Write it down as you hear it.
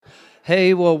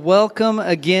Hey, well, welcome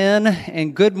again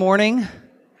and good morning.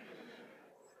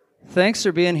 Thanks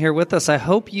for being here with us. I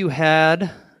hope you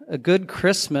had a good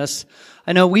Christmas.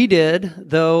 I know we did,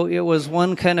 though it was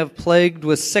one kind of plagued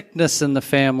with sickness in the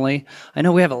family. I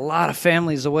know we have a lot of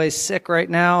families away sick right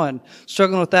now and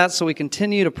struggling with that, so we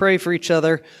continue to pray for each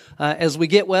other as we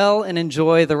get well and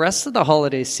enjoy the rest of the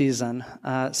holiday season.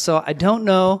 So I don't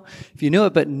know if you knew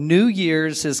it, but New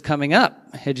Year's is coming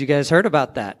up. Had you guys heard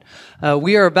about that?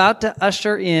 We are about to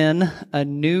usher in a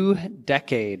new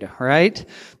decade, right?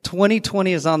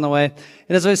 2020 is on the way.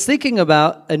 And as I was thinking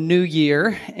about a new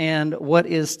year and what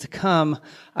is to come,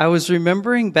 I was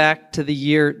remembering back to the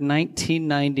year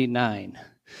 1999.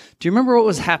 Do you remember what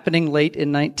was happening late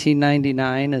in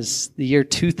 1999 as the year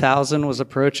 2000 was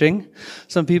approaching?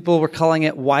 Some people were calling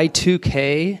it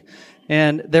Y2K.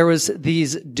 And there was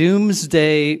these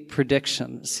doomsday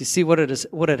predictions. You see, what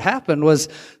had happened was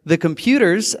the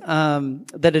computers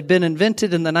that had been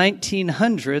invented in the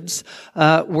 1900s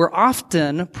were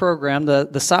often programmed.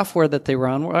 The software that they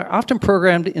run were often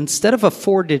programmed instead of a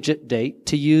 4-digit date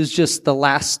to use just the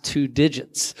last 2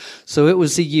 digits. So it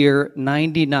was the year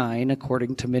 99,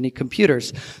 according to many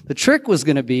computers. The trick was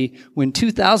going to be when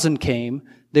 2000 came,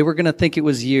 they were going to think it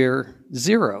was year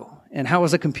 0. And how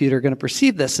was a computer going to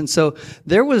perceive this? And so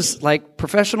there was like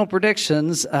professional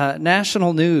predictions,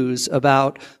 national news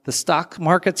about the stock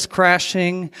markets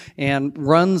crashing and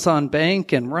runs on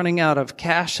bank and running out of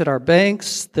cash at our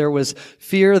banks. There was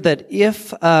fear that if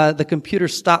the computer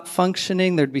stopped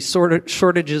functioning, there'd be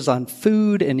shortages on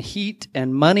food and heat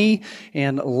and money,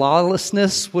 and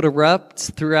lawlessness would erupt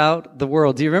throughout the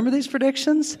world. Do you remember these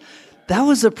predictions? That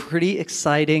was a pretty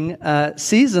exciting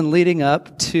season leading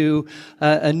up to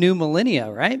a new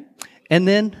millennia, right? And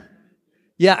then,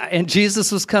 and Jesus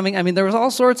was coming. I mean, there was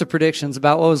all sorts of predictions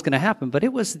about what was going to happen, but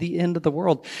it was the end of the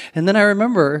world. And then I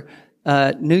remember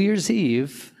New Year's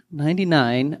Eve,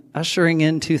 99, ushering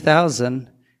in 2000.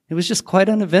 It was just quite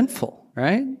uneventful,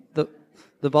 right?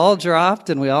 The ball dropped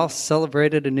and we all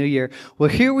celebrated a new year. Well,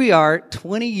 here we are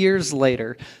 20 years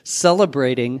later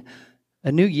celebrating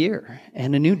a new year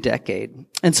and a new decade.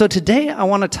 And so today I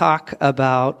want to talk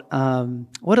about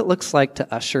what it looks like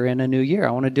to usher in a new year.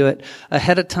 I want to do it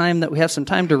ahead of time, that we have some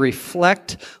time to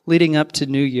reflect leading up to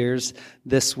New Year's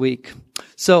this week.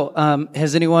 So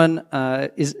has anyone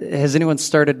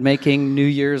started making New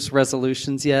Year's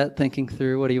resolutions yet? Thinking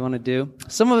through what do you want to do?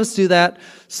 Some of us do that.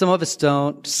 Some of us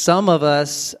don't. Some of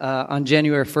us on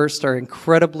January 1st are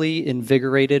incredibly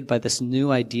invigorated by this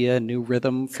new idea, new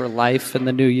rhythm for life in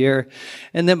the new year.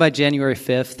 And then by January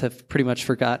 5th have pretty much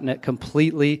forgotten it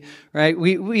completely, right?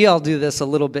 We all do this a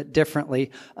little bit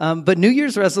differently. But New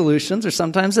Year's resolutions are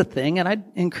sometimes a thing, and I'd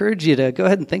encourage you to go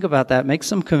ahead and think about that. Make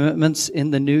some commitments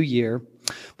in the new year.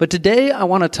 But today I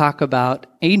want to talk about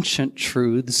ancient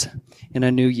truths in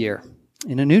a new year,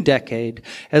 in a new decade.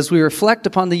 As we reflect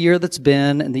upon the year that's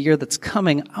been and the year that's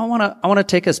coming, I want to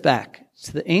take us back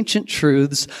to the ancient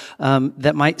truths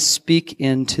that might speak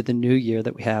into the new year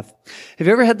that we have. Have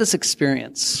you ever had this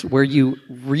experience where you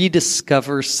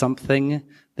rediscover something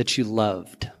that you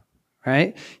loved?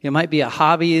 Right? It might be a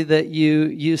hobby that you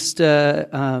used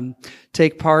to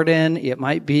take part in. It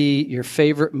might be your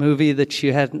favorite movie that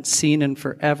you hadn't seen in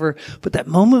forever. But that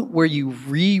moment where you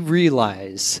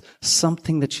realize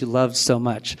something that you love so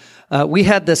much. We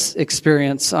had this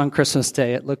experience on Christmas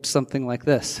Day. It looked something like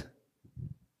this.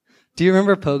 Do you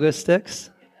remember pogo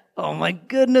sticks? Oh my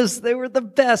goodness, they were the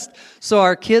best. So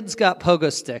our kids got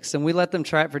pogo sticks, and we let them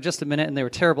try it for just a minute, and they were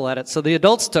terrible at it. So the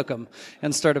adults took them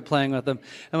and started playing with them.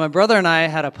 And my brother and I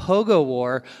had a pogo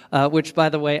war, which, by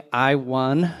the way, I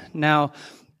won. Now,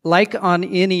 like on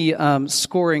any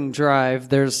scoring drive,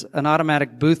 there's an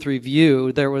automatic booth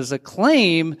review. There was a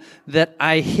claim that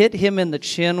I hit him in the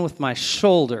chin with my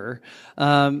shoulder,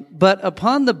 but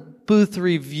upon the booth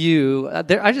review,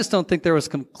 I just don't think there was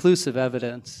conclusive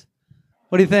evidence.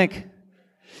 What do you think?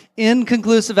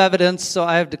 Inconclusive evidence, so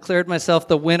I have declared myself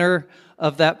the winner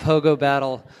of that pogo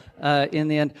battle in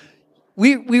the end.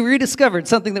 We rediscovered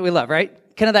something that we love, right?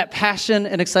 Kind of that passion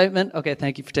and excitement. Okay,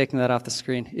 thank you for taking that off the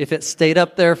screen. If it stayed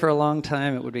up there for a long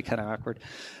time, it would be kind of awkward.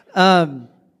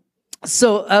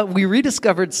 So we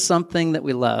rediscovered something that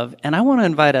we love, and I want to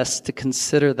invite us to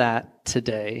consider that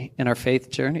today in our faith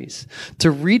journeys,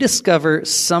 to rediscover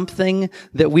something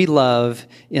that we love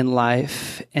in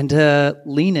life and to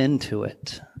lean into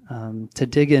it, to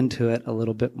dig into it a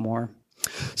little bit more.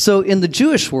 So in the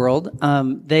Jewish world,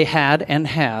 they had and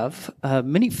have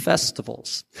many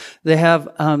festivals. They have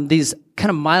these kind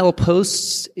of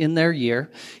mileposts in their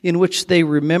year in which they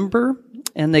remember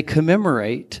and they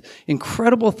commemorate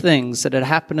incredible things that had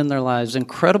happened in their lives,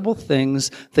 incredible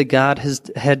things that God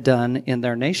had done in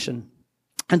their nation.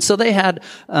 And so they had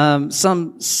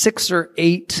some 6 or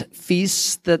 8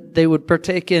 feasts that they would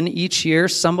partake in each year.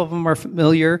 Some of them are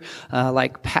familiar,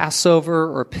 like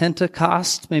Passover or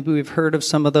Pentecost. Maybe we've heard of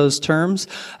some of those terms.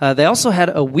 They also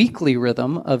had a weekly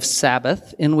rhythm of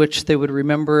Sabbath in which they would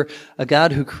remember a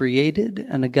God who created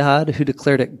and a God who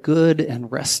declared it good and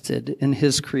rested in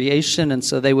his creation. And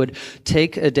so they would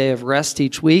take a day of rest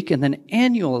each week. And then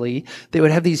annually, they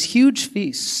would have these huge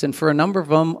feasts. And for a number of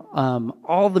them,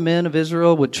 all the men of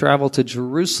Israel would travel to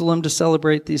Jerusalem to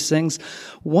celebrate these things.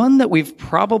 One that we've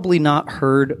probably not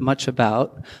heard much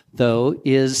about, though,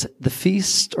 is the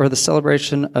feast or the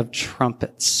celebration of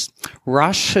trumpets.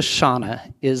 Rosh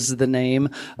Hashanah is the name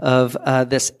of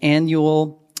this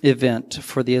annual event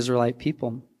for the Israelite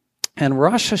people. And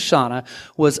Rosh Hashanah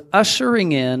was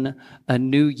ushering in a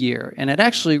new year. And it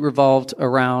actually revolved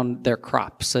around their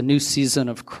crops, a new season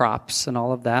of crops and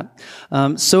all of that.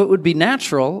 So it would be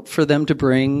natural for them to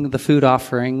bring the food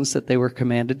offerings that they were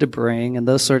commanded to bring and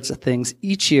those sorts of things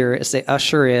each year as they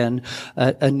usher in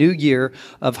a new year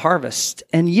of harvest.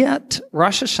 And yet,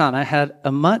 Rosh Hashanah had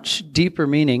a much deeper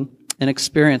meaning an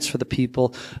experience for the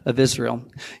people of Israel.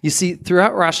 You see,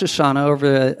 throughout Rosh Hashanah,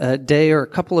 over a day or a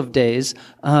couple of days,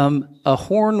 a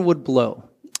horn would blow.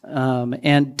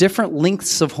 And different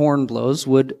lengths of horn blows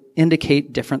would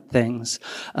indicate different things.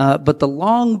 But the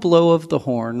long blow of the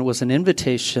horn was an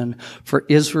invitation for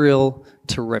Israel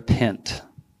to repent.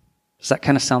 Does that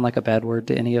kind of sound like a bad word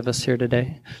to any of us here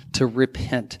today? To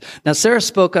repent. Now, Sarah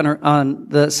spoke on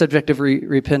the subject of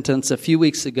repentance a few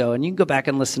weeks ago, and you can go back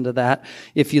and listen to that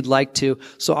if you'd like to.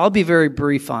 So I'll be very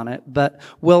brief on it. But,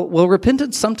 well,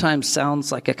 repentance sometimes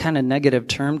sounds like a kind of negative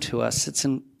term to us. It's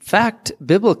in fact,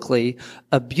 biblically,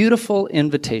 a beautiful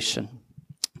invitation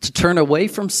to turn away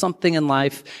from something in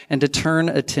life and to turn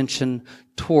attention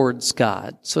towards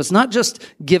God. So it's not just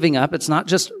giving up. It's not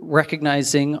just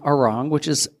recognizing our wrong, which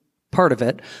is part of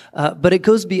it, but it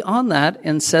goes beyond that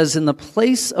and says, in the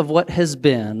place of what has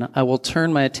been, I will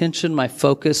turn my attention, my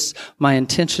focus, my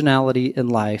intentionality in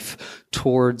life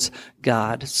towards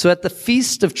God. So at the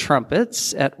Feast of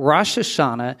Trumpets, at Rosh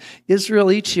Hashanah,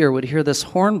 Israel each year would hear this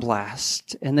horn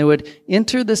blast, and they would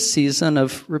enter this season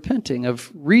of repenting, of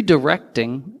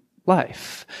redirecting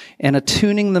life, and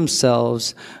attuning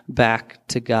themselves back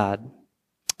to God.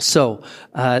 So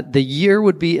the year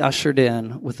would be ushered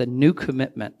in with a new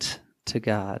commitment to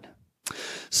God.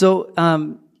 So,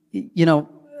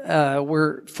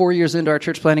 we're 4 years into our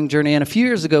church planting journey, and a few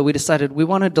years ago we decided we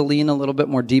wanted to lean a little bit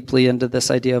more deeply into this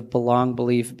idea of belong,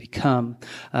 believe, become,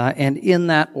 and in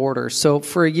that order. So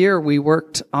for a year we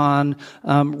worked on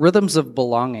rhythms of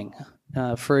belonging.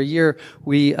 For a year,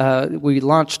 we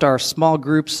launched our small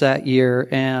groups that year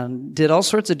and did all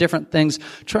sorts of different things,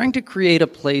 trying to create a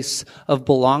place of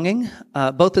belonging,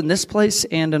 both in this place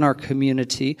and in our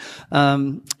community.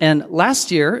 And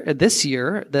this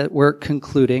year that we're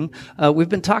concluding, we've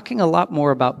been talking a lot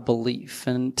more about belief.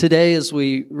 And today, as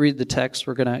we read the text,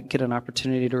 we're going to get an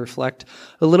opportunity to reflect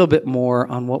a little bit more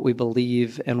on what we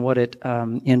believe and what it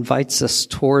invites us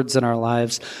towards in our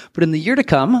lives. But in the year to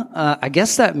come, I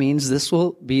guess that means this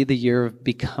will be the year of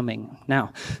becoming.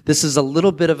 Now, this is a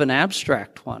little bit of an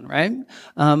abstract one, right?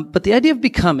 But the idea of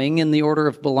becoming in the order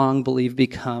of belong, believe,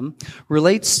 become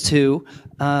relates to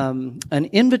an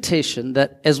invitation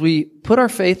that as we put our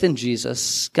faith in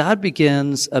Jesus, God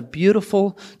begins a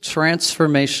beautiful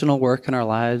transformational work in our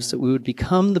lives, that we would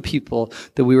become the people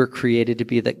that we were created to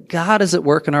be, that God is at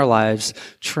work in our lives,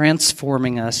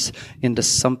 transforming us into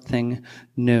something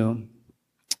new.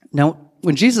 Now,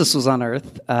 when Jesus was on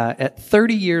earth, at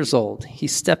 30 years old, he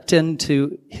stepped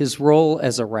into his role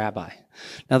as a rabbi.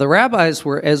 Now, the rabbis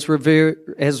were as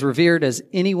revered as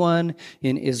anyone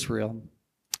in Israel.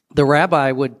 The rabbi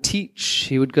would teach.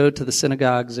 He would go to the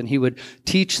synagogues and he would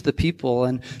teach the people.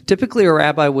 And typically a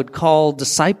rabbi would call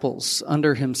disciples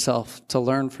under himself to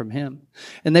learn from him.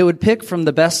 And they would pick from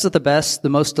the best of the best, the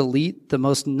most elite, the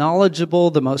most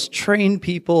knowledgeable, the most trained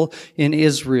people in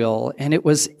Israel. And it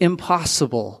was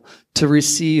impossible to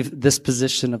receive this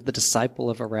position of the disciple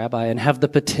of a rabbi and have the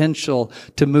potential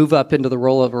to move up into the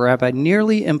role of a rabbi.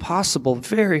 Nearly impossible.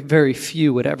 Very, very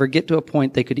few would ever get to a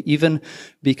point they could even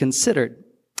be considered.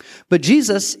 But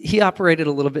Jesus, he operated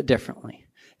a little bit differently.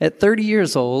 At 30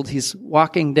 years old, he's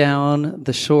walking down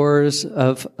the shores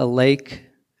of a lake,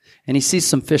 and he sees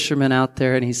some fishermen out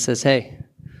there, and he says, "Hey,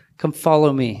 come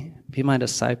follow me. Be my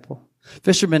disciple."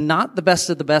 Fishermen, not the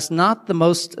best of the best, not the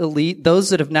most elite, those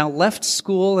that have now left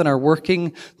school and are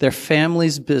working their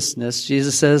family's business.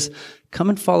 Jesus says, "Come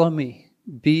and follow me.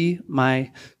 Be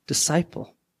my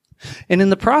disciple. And in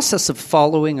the process of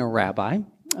following a rabbi,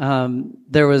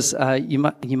 there was, you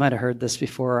might have heard this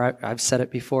before, I've said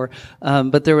it before,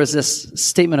 but there was this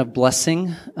statement of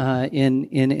blessing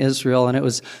in Israel, and it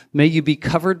was, may you be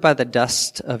covered by the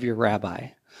dust of your rabbi.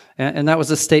 And that was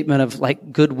a statement of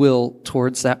like goodwill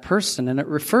towards that person. And it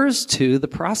refers to the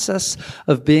process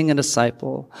of being a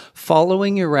disciple,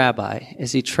 following your rabbi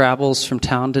as he travels from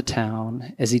town to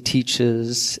town, as he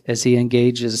teaches, as he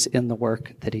engages in the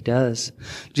work that he does.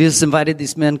 Jesus invited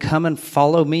these men, come and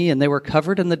follow me, and they were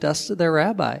covered in the dust of their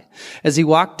rabbi. As he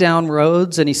walked down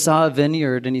roads and he saw a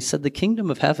vineyard, and he said, the kingdom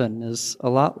of heaven is a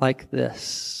lot like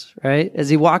this. Right? As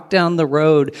he walked down the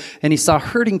road and he saw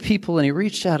hurting people, and he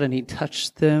reached out and he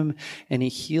touched them and he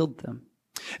healed them.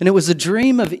 And it was a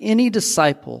dream of any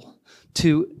disciple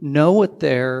to know what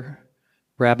their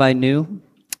rabbi knew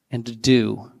and to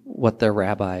do what their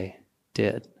rabbi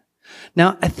did.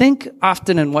 Now, I think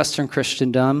often in Western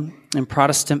Christendom, in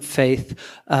Protestant faith,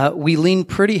 we lean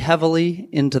pretty heavily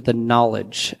into the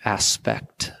knowledge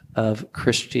aspect of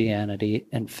Christianity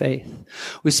and faith.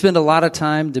 We spend a lot of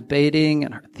time debating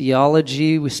in our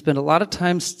theology. We spend a lot of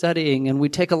time studying, and we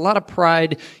take a lot of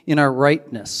pride in our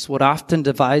rightness. What often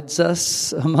divides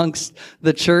us amongst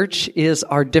the church is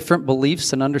our different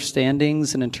beliefs and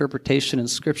understandings and interpretation in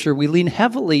Scripture. We lean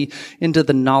heavily into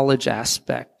the knowledge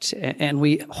aspect, and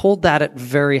we hold that at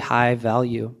very high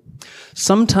value.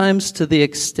 Sometimes to the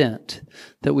extent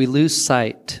that we lose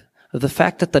sight of the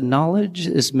fact that the knowledge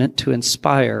is meant to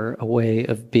inspire a way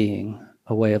of being,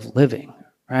 a way of living,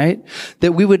 right?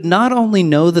 That we would not only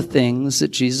know the things that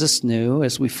Jesus knew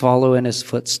as we follow in his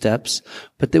footsteps,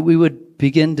 but that we would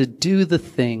begin to do the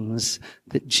things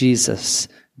that Jesus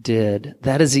did.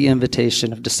 That is the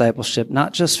invitation of discipleship,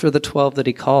 not just for the 12 that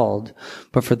he called,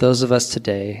 but for those of us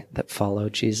today that follow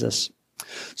Jesus.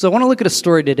 So I want to look at a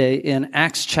story today in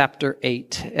Acts chapter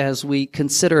 8 as we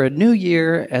consider a new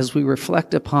year, as we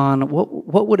reflect upon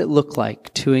what would it look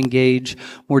like to engage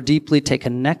more deeply, take a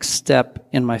next step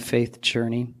in my faith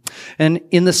journey. And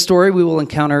in the story, we will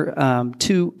encounter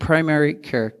two primary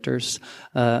characters,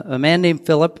 a man named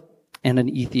Philip and an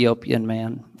Ethiopian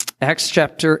man. Acts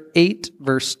chapter 8,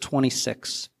 verse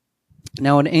 26.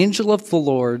 Now an angel of the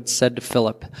Lord said to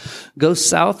Philip, go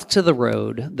south to the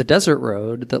road, the desert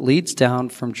road that leads down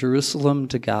from Jerusalem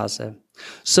to Gaza.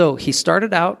 So he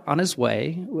started out on his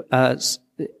way,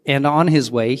 and on his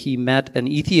way he met an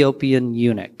Ethiopian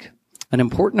eunuch, an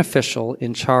important official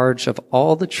in charge of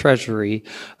all the treasury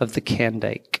of the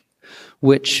Kandake,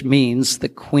 which means the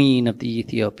queen of the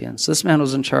Ethiopians. This man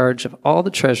was in charge of all the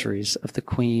treasuries of the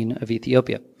queen of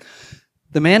Ethiopia.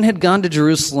 The man had gone to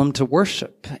Jerusalem to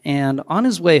worship, and on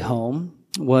his way home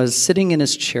was sitting in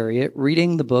his chariot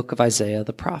reading the book of Isaiah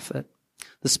the prophet.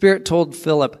 The Spirit told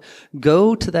Philip,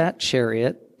 go to that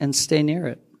chariot and stay near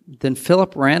it. Then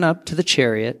Philip ran up to the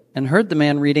chariot and heard the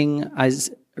man reading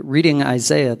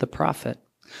Isaiah the prophet.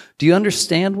 Do you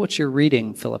understand what you're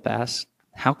reading? Philip asked.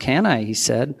 How can I, he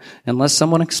said, unless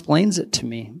someone explains it to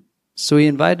me? So he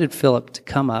invited Philip to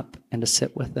come up and to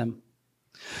sit with them.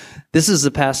 This is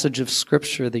the passage of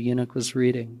Scripture the eunuch was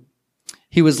reading.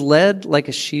 He was led like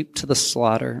a sheep to the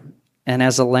slaughter, and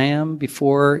as a lamb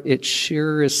before its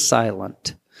shearer is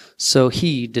silent, so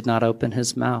he did not open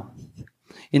his mouth.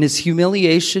 In his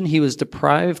humiliation he was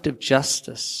deprived of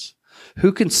justice.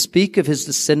 Who can speak of his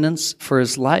descendants? For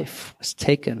his life was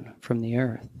taken from the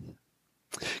earth.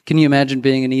 Can you imagine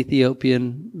being an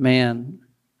Ethiopian man,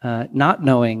 not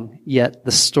knowing yet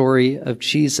the story of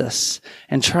Jesus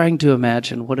and trying to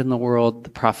imagine what in the world the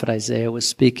prophet Isaiah was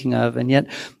speaking of? And yet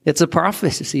it's a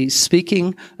prophecy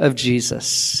speaking of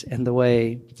Jesus and the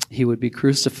way he would be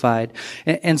crucified.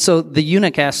 And so the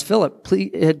eunuch asked Philip,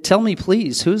 tell me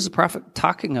please, who's the prophet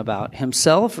talking about,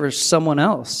 himself or someone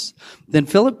else? Then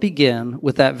Philip began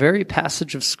with that very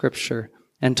passage of Scripture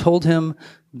and told him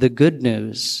the good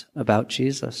news about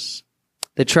Jesus.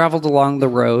 They traveled along the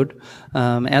road.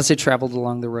 As they traveled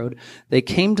along the road, they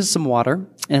came to some water,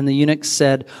 and the eunuch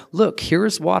said, look, here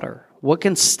is water. What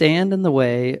can stand in the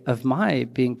way of my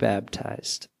being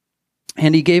baptized?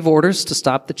 And he gave orders to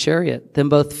stop the chariot. Then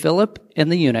both Philip and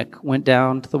the eunuch went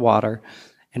down to the water,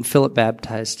 and Philip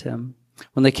baptized him.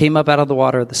 When they came up out of the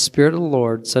water, the Spirit of the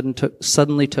Lord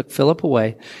suddenly took Philip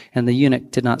away, and the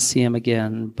eunuch did not see him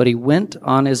again, but he went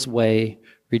on his way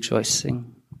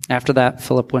rejoicing. After that,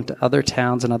 Philip went to other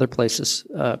towns and other places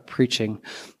preaching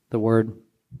the word.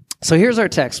 So here's our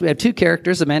text. We have two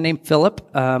characters, a man named Philip,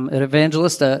 an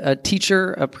evangelist, a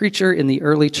teacher, a preacher in the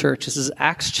early church. This is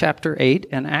Acts chapter 8,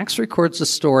 and Acts records the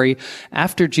story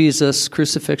after Jesus'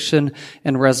 crucifixion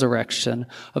and resurrection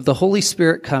of the Holy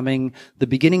Spirit coming, the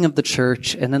beginning of the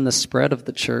church, and then the spread of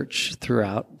the church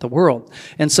throughout the world.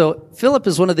 And so Philip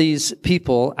is one of these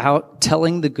people out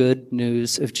telling the good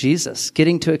news of Jesus,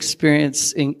 getting to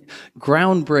experience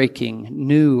groundbreaking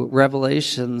new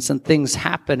revelations and things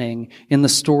happening in the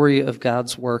story of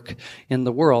God's work in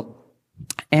the world.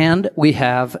 And we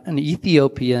have an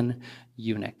Ethiopian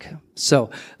eunuch. So,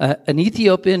 an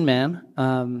Ethiopian man,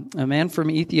 a man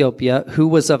from Ethiopia who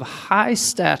was of high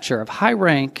stature, of high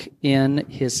rank in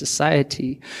his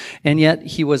society, and yet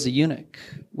he was a eunuch,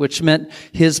 which meant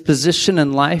his position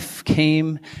in life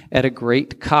came at a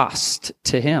great cost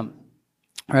to him.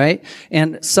 Right?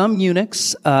 And some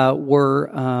eunuchs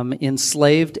were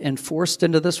enslaved and forced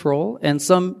into this role, and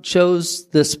some chose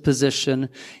this position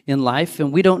in life.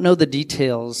 And we don't know the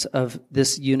details of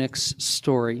this eunuch's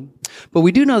story. But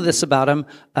we do know this about him.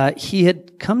 He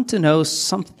had come to know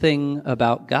something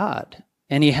about God,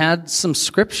 and he had some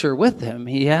scripture with him.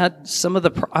 He had some of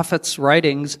the prophets'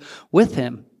 writings with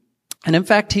him. And in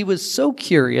fact, he was so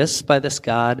curious by this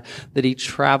God that he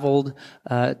traveled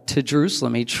to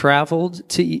Jerusalem. He traveled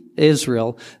to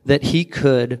Israel that he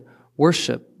could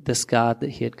worship this God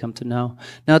that he had come to know.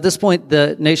 Now, at this point,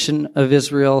 the nation of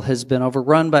Israel has been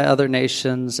overrun by other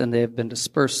nations, and they have been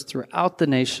dispersed throughout the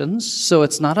nations. So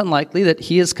it's not unlikely that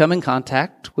he has come in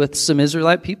contact with some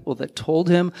Israelite people that told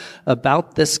him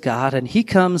about this God, and he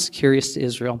comes curious to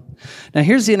Israel. Now,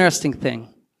 here's the interesting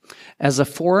thing. As a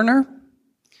foreigner,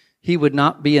 he would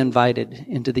not be invited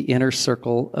into the inner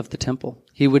circle of the temple.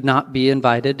 He would not be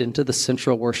invited into the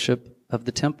central worship of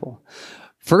the temple.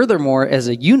 Furthermore, as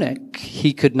a eunuch,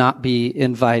 he could not be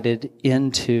invited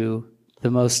into the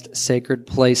most sacred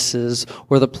places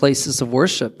or the places of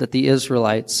worship that the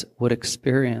Israelites would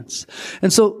experience.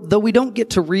 And so, though we don't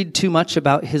get to read too much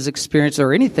about his experience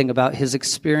or anything about his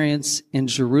experience in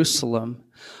Jerusalem,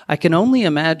 I can only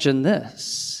imagine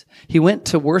this. He went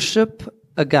to worship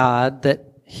a God that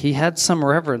he had some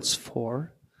reverence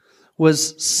for,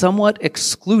 was somewhat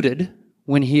excluded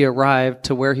when he arrived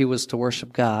to where he was to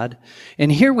worship God. And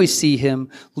here we see him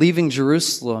leaving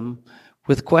Jerusalem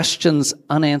with questions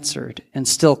unanswered and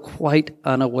still quite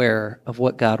unaware of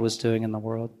what God was doing in the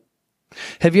world.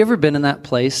 Have you ever been in that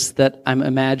place that I'm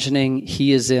imagining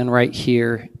he is in right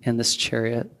here in this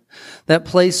chariot? That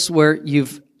place where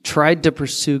you've tried to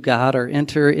pursue God or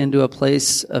enter into a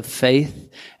place of faith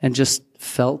and just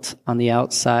felt on the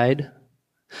outside?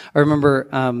 I remember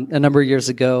a number of years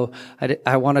ago,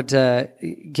 I wanted to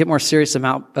get more serious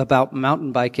about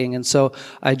mountain biking, and so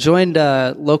I joined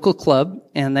a local club,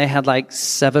 and they had like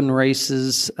 7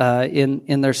 races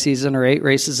in their season, or 8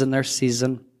 races in their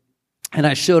season. And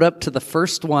I showed up to the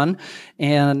first one,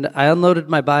 and I unloaded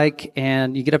my bike,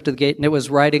 and you get up to the gate, and it was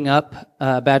riding up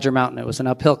Badger Mountain. It was an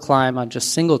uphill climb on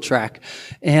just single track.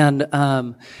 And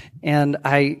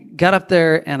I got up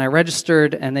there, and I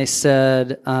registered, and they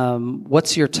said,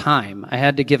 what's your time? I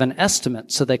had to give an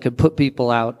estimate so they could put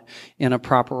people out in a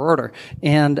proper order.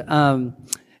 And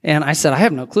I said, I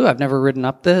have no clue. I've never ridden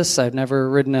up this. I've never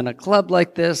ridden in a club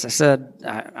like this. I said,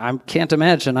 I can't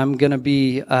imagine I'm going to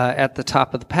be at the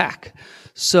top of the pack.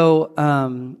 So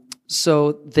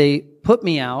they put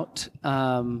me out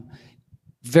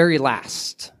very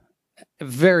last.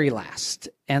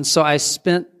 And so I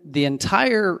spent the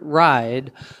entire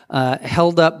ride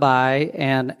held up by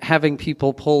and having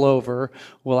people pull over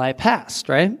while I passed,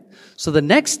 right? So the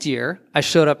next year, I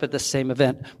showed up at the same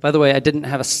event. By the way, I didn't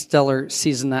have a stellar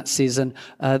season that season.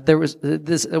 There was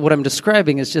this. What I'm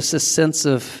describing is just a sense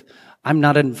of I'm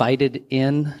not invited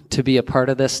in to be a part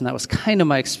of this, and that was kind of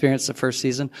my experience the first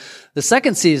season. The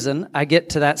second season, I get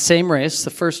to that same race, the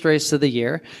first race of the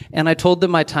year, and I told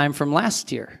them my time from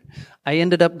last year. I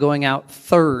ended up going out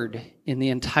third in the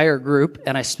entire group,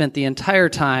 and I spent the entire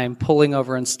time pulling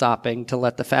over and stopping to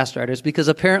let the fast riders, because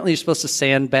apparently you're supposed to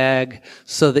sandbag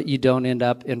so that you don't end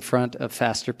up in front of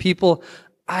faster people.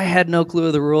 I had no clue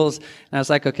of the rules, and I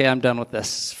was like, okay, I'm done with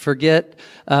this. Forget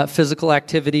physical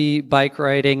activity, bike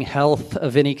riding, health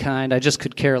of any kind. I just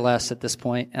could care less at this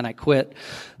point, and I quit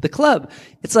the club.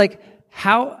 It's like,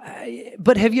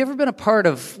 but have you ever been a part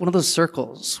of one of those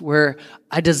circles where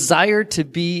I desire to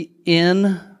be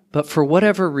in, but for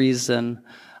whatever reason,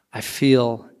 I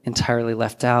feel entirely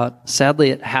left out? Sadly,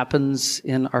 it happens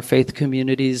in our faith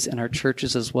communities and our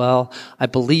churches as well. I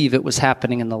believe it was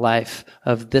happening in the life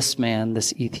of this man,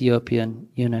 this Ethiopian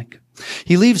eunuch.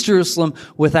 He leaves Jerusalem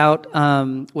without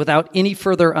any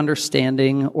further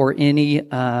understanding or any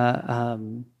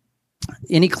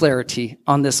any clarity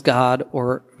on this God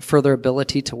or further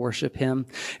ability to worship him.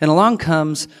 And along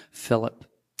comes Philip.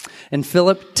 And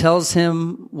Philip tells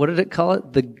him, what did it call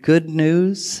it? The good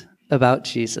news about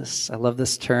Jesus. I love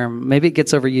this term. Maybe it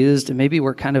gets overused and maybe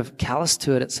we're kind of callous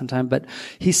to it at some time, but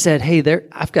he said, hey,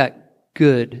 I've got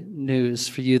good news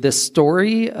for you. This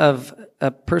story of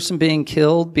a person being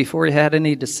killed before he had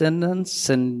any descendants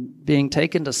and being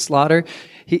taken to slaughter,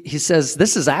 he says,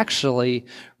 this is actually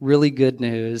really good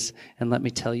news, and let me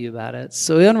tell you about it.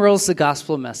 So he unrolls the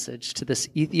gospel message to this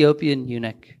Ethiopian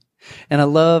eunuch, and I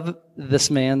love this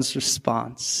man's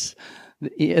response.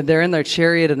 They're in their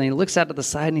chariot, and he looks out to the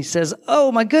side, and he says,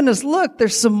 oh my goodness, look,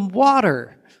 there's some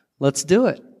water. Let's do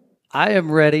it. I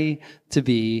am ready to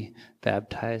be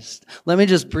baptized. Let me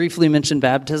just briefly mention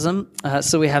baptism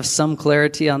so we have some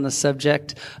clarity on the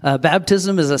subject.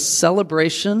 Baptism is a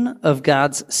celebration of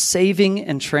God's saving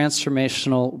and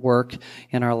transformational work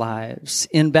in our lives.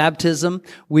 In baptism,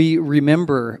 we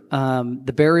remember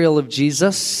the burial of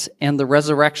Jesus and the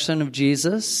resurrection of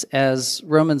Jesus. As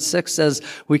Romans 6 says,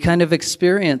 we kind of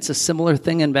experience a similar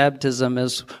thing in baptism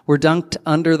as we're dunked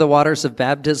under the waters of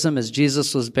baptism as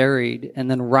Jesus was buried and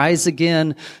then rise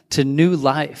again to new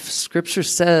life. Scripture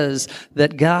says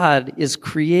that God is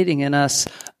creating in us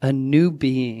a new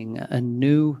being, a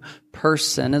new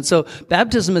person. And so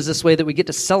baptism is this way that we get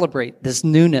to celebrate this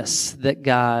newness that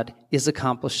God is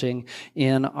accomplishing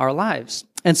in our lives.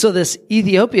 And so this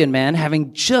Ethiopian man,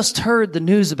 having just heard the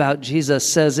news about Jesus,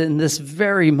 says in this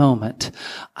very moment,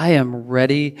 I am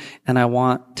ready and I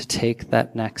want to take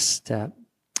that next step.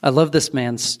 I love this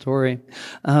man's story.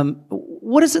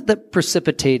 What is it that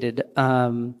precipitated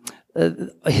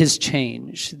his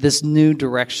change, this new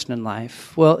direction in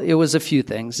life? Well, it was a few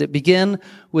things. It began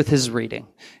with his reading.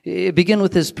 It began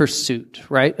with his pursuit,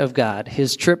 right, of God.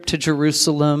 His trip to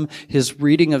Jerusalem, his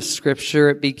reading of Scripture.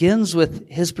 It begins with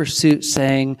his pursuit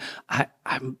saying,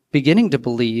 I'm beginning to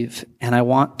believe and I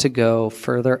want to go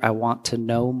further. I want to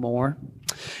know more.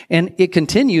 And it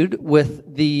continued with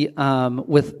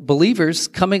with believers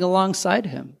coming alongside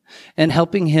him and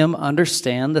helping him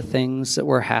understand the things that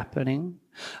were happening.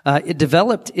 It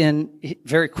developed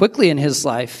very quickly in his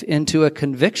life into a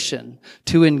conviction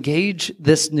to engage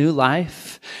this new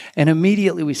life. And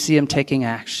immediately we see him taking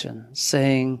action,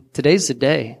 saying, today's the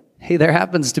day. Hey, there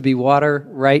happens to be water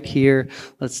right here.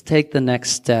 Let's take the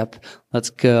next step. Let's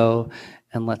go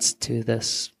and let's do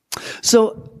this.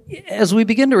 So as we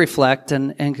begin to reflect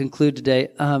and conclude today,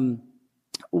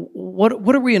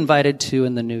 what are we invited to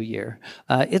in the new year?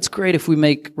 It's great if we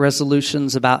make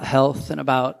resolutions about health and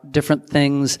about different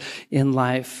things in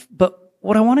life. But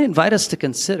what I want to invite us to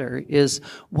consider is,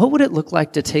 what would it look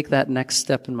like to take that next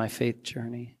step in my faith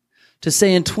journey? To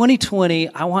say in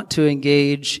 2020, I want to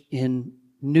engage in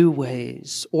new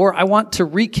ways, or I want to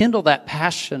rekindle that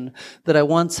passion that I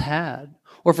once had.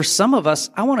 Or for some of us,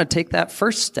 I want to take that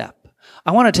first step.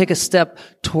 I want to take a step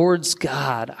towards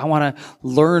God. I want to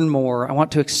learn more. I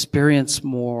want to experience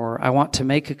more. I want to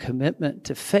make a commitment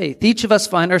to faith. Each of us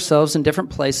find ourselves in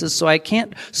different places, so I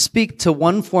can't speak to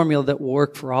one formula that will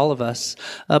work for all of us.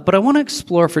 But I want to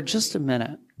explore for just a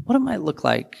minute what it might look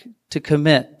like to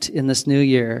commit in this new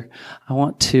year. I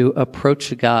want to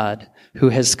approach a God who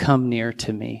has come near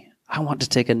to me. I want to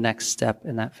take a next step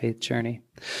in that faith journey.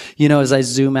 You know, as I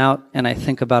zoom out and I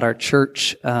think about our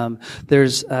church,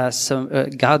 there's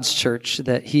God's church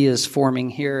that He is forming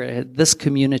here at this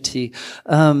community.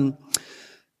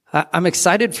 I'm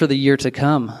excited for the year to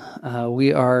come.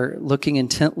 We are looking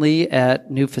intently at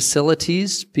new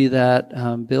facilities, be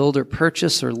that build or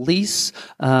purchase or lease.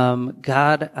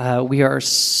 We are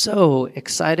so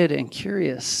excited and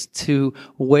curious to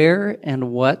where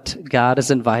and what God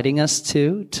is inviting us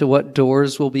to what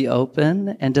doors will be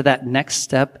open, and to that next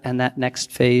step and that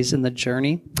next phase in the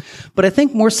journey. But I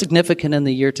think more significant in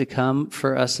the year to come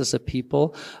for us as a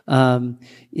people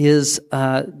is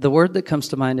the word that comes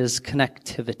to mind is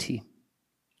connectivity.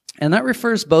 And that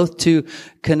refers both to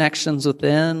connections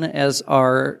within as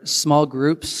our small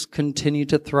groups continue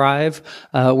to thrive.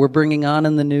 We're bringing on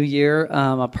in the new year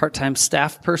a part-time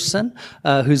staff person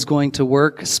who's going to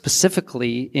work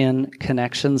specifically in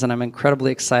connections, and I'm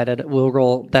incredibly excited.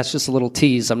 That's just a little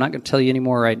tease. I'm not going to tell you any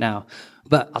more right now.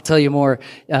 But I'll tell you more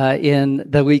in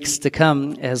the weeks to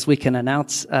come as we can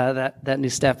announce that new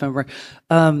staff member.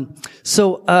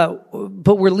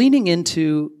 But we're leaning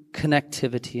into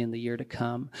connectivity in the year to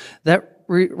come. That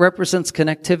represents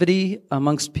connectivity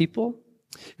amongst people.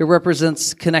 It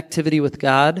represents connectivity with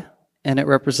God, and it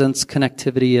represents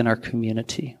connectivity in our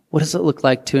community. What does it look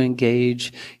like to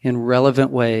engage in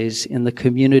relevant ways in the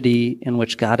community in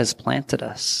which God has planted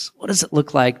us? What does it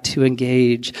look like to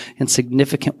engage in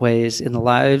significant ways in the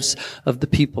lives of the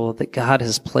people that God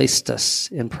has placed us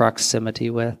in proximity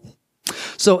with?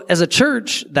 So as a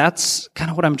church, that's kind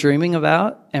of what I'm dreaming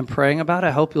about and praying about.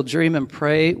 I hope you'll dream and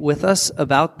pray with us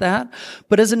about that.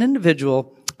 But as an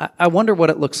individual, I wonder what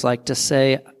it looks like to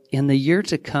say, in the year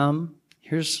to come,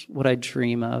 here's what I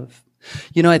dream of.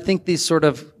 I think these sort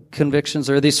of convictions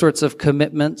or these sorts of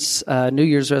commitments, New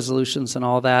Year's resolutions and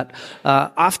all that,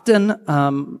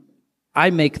 often I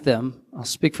make them, I'll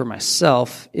speak for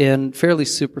myself, in fairly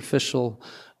superficial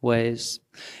ways.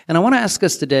 And I want to ask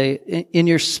us today, in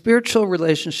your spiritual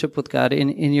relationship with God,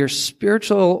 in your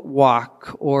spiritual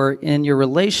walk or in your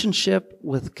relationship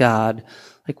with God,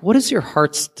 what is your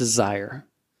heart's desire?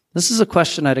 This is a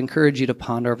question I'd encourage you to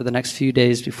ponder over the next few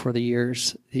days before the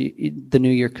new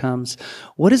year comes.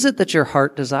 What is it that your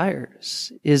heart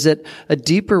desires? Is it a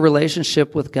deeper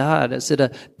relationship with God? Is it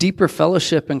a deeper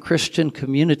fellowship in Christian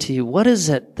community? What is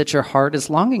it that your heart is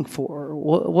longing for?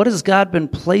 What has God been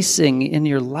placing in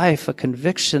your life, a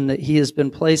conviction that He has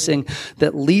been placing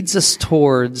that leads us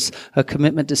towards a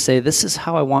commitment to say, this is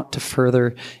how I want to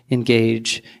further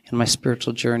engage in my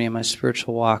spiritual journey, in my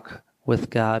spiritual walk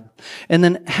with God. And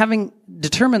then having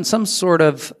determined some sort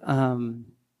of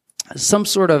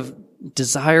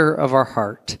desire of our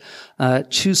heart,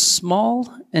 choose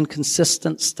small and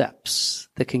consistent steps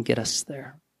that can get us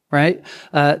there. Right?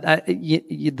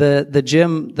 The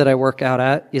gym that I work out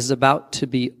at is about to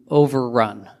be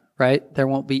overrun. Right? There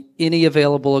won't be any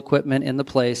available equipment in the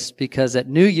place because at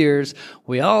New Year's,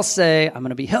 we all say, I'm going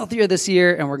to be healthier this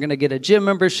year and we're going to get a gym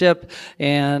membership.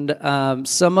 And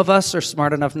some of us are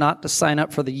smart enough not to sign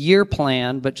up for the year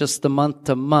plan, but just the month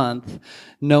to month,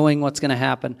 knowing what's going to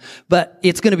happen. But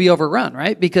it's going to be overrun,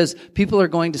 right? Because people are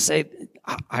going to say,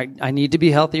 I need to be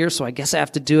healthier, so I guess I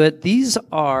have to do it. These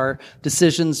are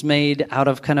decisions made out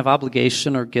of kind of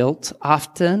obligation or guilt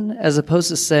often, as opposed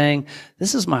to saying,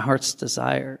 this is my heart's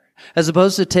desire. As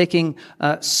opposed to taking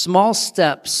small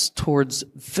steps towards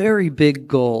very big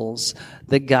goals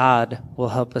that God will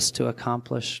help us to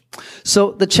accomplish.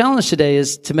 So the challenge today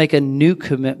is to make a new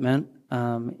commitment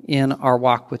in our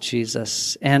walk with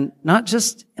Jesus. And not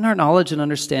just in our knowledge and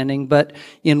understanding, but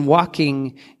in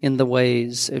walking in the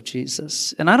ways of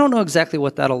Jesus. And I don't know exactly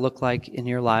what that'll look like in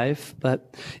your life,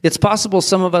 but it's possible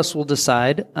some of us will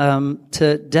decide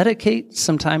to dedicate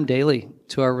some time daily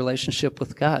to our relationship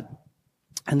with God.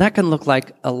 And that can look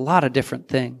like a lot of different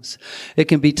things. It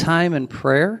can be time in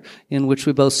prayer in which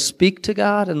we both speak to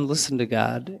God and listen to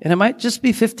God. And it might just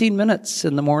be 15 minutes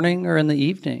in the morning or in the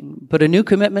evening. But a new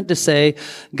commitment to say,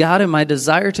 God, in my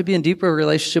desire to be in deeper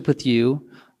relationship with you,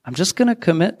 I'm just going to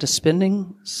commit to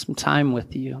spending some time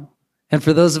with you. And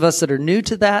for those of us that are new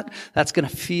to that, that's going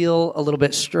to feel a little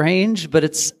bit strange, but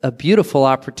it's a beautiful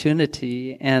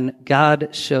opportunity. And God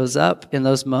shows up in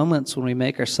those moments when we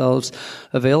make ourselves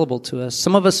available to us.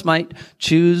 Some of us might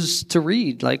choose to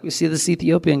read, like we see this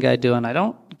Ethiopian guy doing. I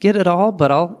don't get it all, but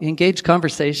I'll engage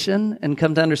conversation and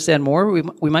come to understand more.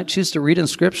 We might choose to read in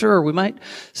Scripture, or we might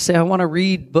say, I want to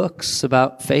read books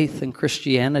about faith and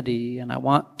Christianity, and I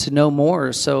want to know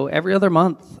more. So every other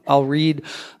month, I'll read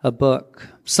a book.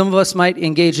 Some of us might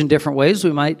engage in different ways.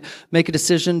 We might make a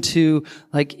decision to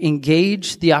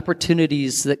engage the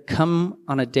opportunities that come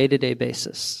on a day-to-day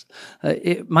basis.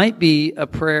 It might be a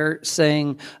prayer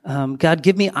saying, God,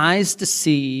 give me eyes to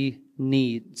see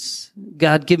needs.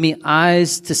 God, give me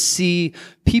eyes to see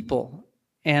people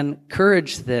and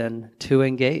courage then to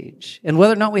engage. And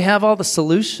whether or not we have all the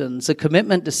solutions, a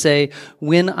commitment to say,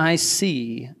 when I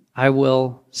see, I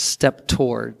will step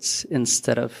towards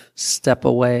instead of step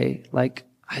away like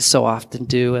I so often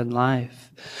do in life.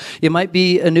 It might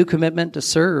be a new commitment to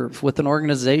serve with an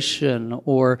organization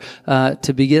or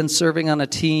to begin serving on a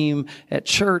team at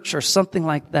church or something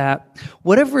like that.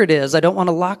 Whatever it is, I don't want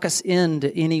to lock us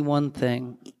into any one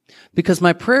thing. Because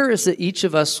my prayer is that each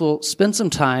of us will spend some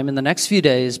time in the next few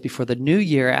days before the new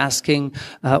year asking,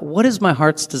 what is my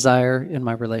heart's desire in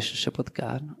my relationship with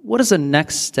God? What does a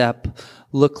next step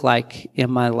look like in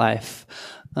my life?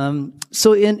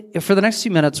 So for the next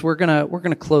few minutes, we're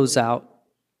gonna close out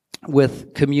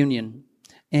with communion.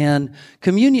 And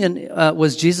communion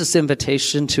was Jesus'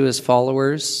 invitation to his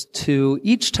followers to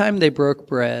each time they broke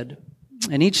bread,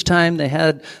 and each time they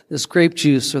had this grape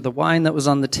juice or the wine that was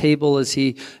on the table as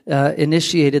he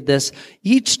initiated this,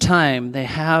 each time they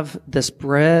have this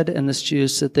bread and this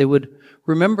juice that they would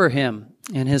remember him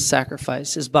and his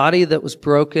sacrifice, his body that was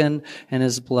broken and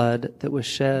his blood that was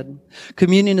shed.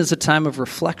 Communion is a time of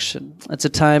reflection. It's a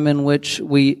time in which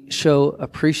we show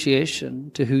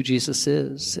appreciation to who Jesus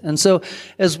is. And so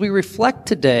as we reflect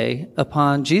today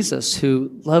upon Jesus,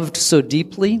 who loved so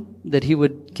deeply that he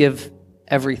would give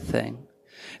everything,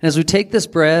 and as we take this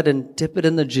bread and dip it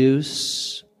in the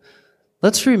juice,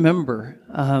 let's remember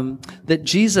that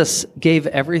Jesus gave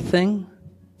everything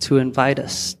to invite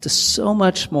us to so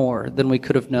much more than we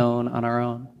could have known on our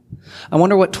own. I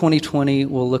wonder what 2020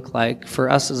 will look like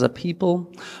for us as a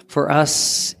people, for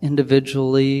us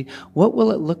individually. What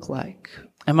will it look like?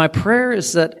 And my prayer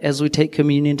is that as we take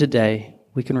communion today,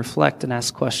 we can reflect and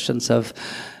ask questions of,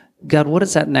 God, what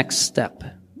is that next step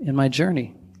in my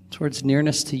journey towards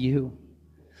nearness to you?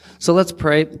 So let's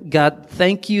pray. God,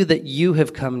 thank you that you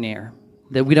have come near,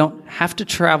 that we don't have to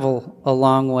travel a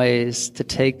long ways to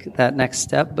take that next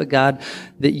step, but God,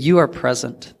 that you are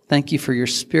present. Thank you for your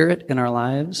Spirit in our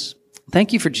lives.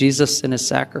 Thank you for Jesus and his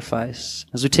sacrifice.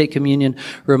 As we take communion,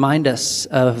 remind us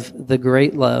of the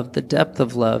great love, the depth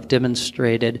of love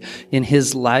demonstrated in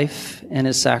his life and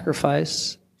his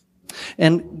sacrifice.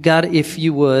 And God, if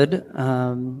you would,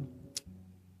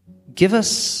 give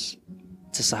us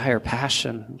desire,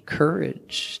 passion,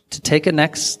 courage to take a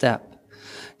next step.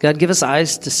 God, give us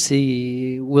eyes to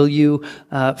see. Will you,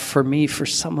 for me, for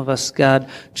some of us, God,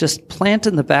 just plant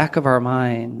in the back of our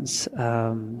minds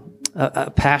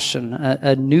a passion,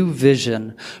 a new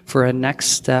vision for a next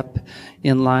step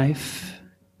in life,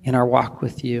 in our walk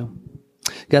with you.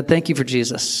 God, thank you for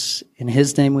Jesus. In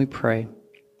his name we pray.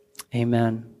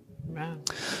 Amen. Amen.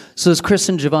 So as Chris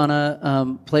and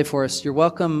Giovanna play for us, you're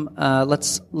welcome.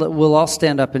 We'll all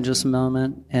stand up in just a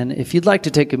moment. And if you'd like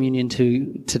to take communion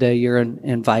today, you're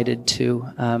invited to.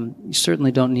 You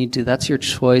certainly don't need to. That's your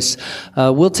choice.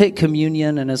 We'll take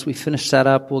communion, and as we finish that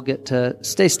up, we'll get to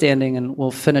stay standing, and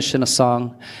we'll finish in a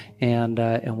song, and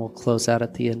we'll close out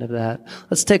at the end of that.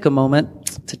 Let's take a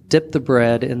moment to dip the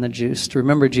bread in the juice, to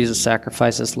remember Jesus'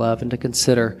 sacrifice, his love, and to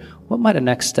consider what might a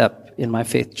next step in my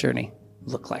faith journey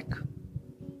look like.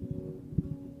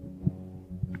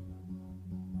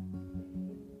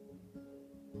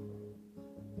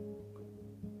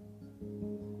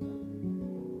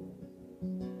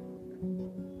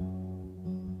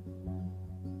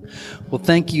 Well,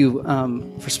 thank you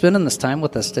for spending this time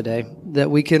with us today,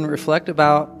 that we can reflect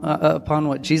upon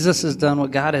what Jesus has done,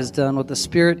 what God has done, what the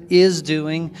Spirit is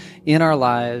doing in our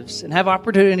lives, and have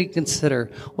opportunity to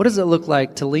consider, what does it look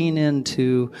like to lean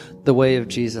into the way of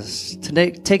Jesus,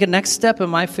 to take a next step in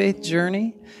my faith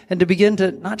journey, and to begin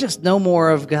to not just know more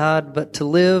of God, but to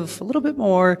live a little bit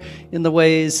more in the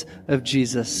ways of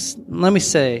Jesus. Let me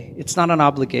say, it's not an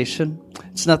obligation.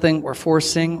 It's nothing we're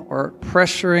forcing or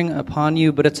pressuring upon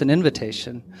you, but it's an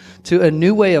invitation to a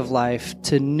new way of life,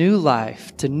 to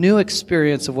new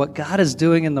experience of what God is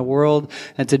doing in the world,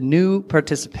 and to new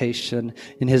participation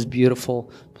in his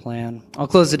beautiful plan. I'll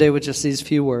close today with just these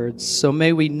few words. So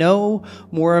may we know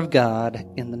more of God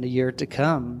in the year to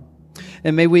come.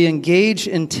 And may we engage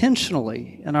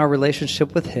intentionally in our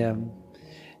relationship with him.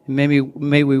 And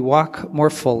may we walk more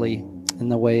fully in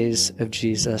the ways of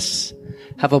Jesus.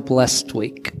 Have a blessed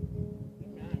week.